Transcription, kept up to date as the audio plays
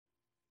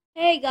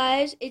Hey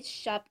guys, it's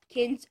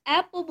Shopkins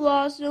Apple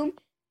Blossom,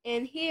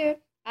 and here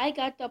I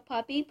got the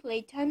puppy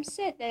playtime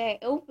set that I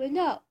opened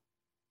up.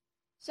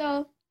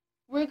 So,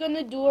 we're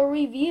gonna do a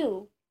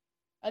review.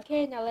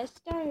 Okay, now let's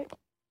start.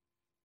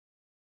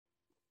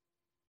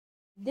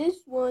 This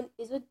one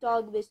is a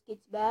dog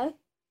biscuits bag.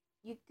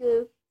 You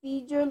could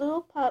feed your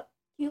little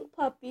cute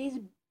puppies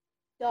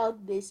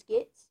dog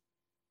biscuits.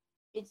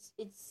 It's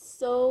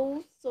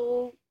so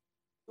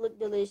look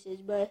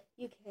delicious, but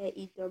you can't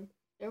eat them.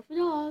 They're for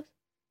dogs.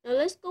 Now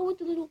let's go with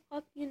the little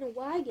puppy in the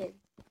wagon.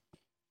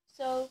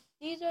 So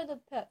these are the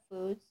pet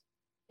foods.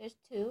 There's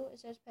two. It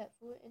says pet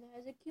food, and it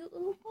has a cute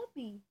little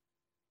puppy.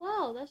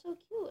 Wow, that's so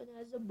cute. It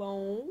has a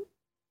bone.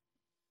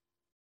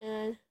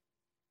 And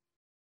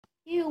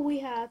here we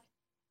have,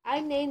 I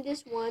named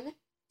this one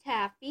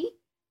Taffy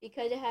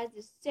because it has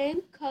the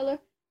same color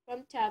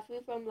from Taffy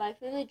from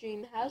Life in the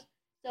Dream House.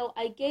 So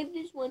I gave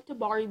this one to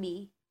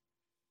Barbie.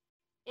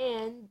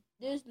 And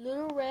this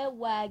little red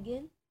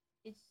wagon,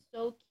 it's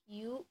so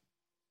cute.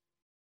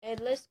 And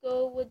let's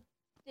go with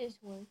this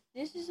one.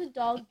 This is a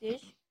dog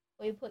dish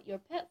where you put your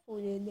pet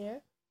food in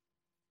there.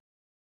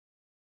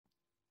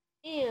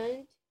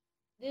 And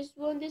this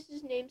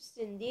is named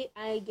Cindy.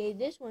 I gave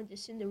this one to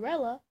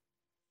Cinderella.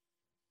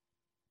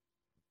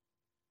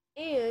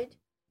 And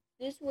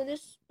this one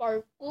is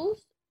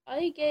Sparkles.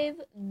 I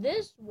gave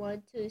this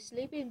one to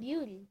Sleeping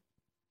Beauty.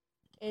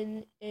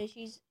 And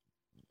she's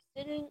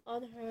sitting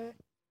on her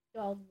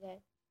dog bed.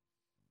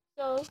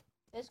 So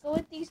let's go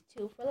with these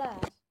two for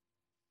last.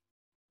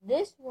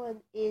 This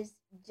one is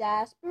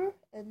Jasper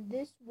and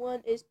this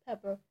one is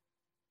Pepper.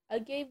 I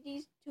gave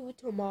these two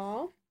to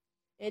Mom.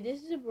 And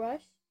this is a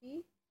brush,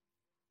 see?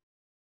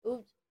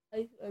 Oops,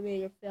 I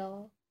made it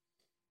fell.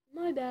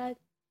 My bad.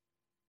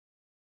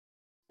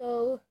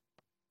 So,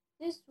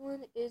 this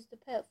one is the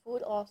pet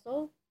food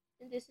also.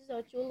 And this is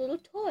actually a little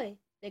toy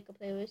they can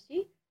play with,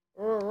 see?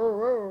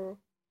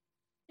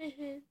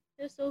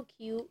 They're so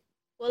cute.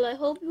 Well, I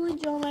hope you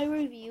enjoy my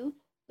review.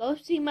 Go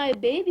see my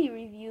baby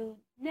review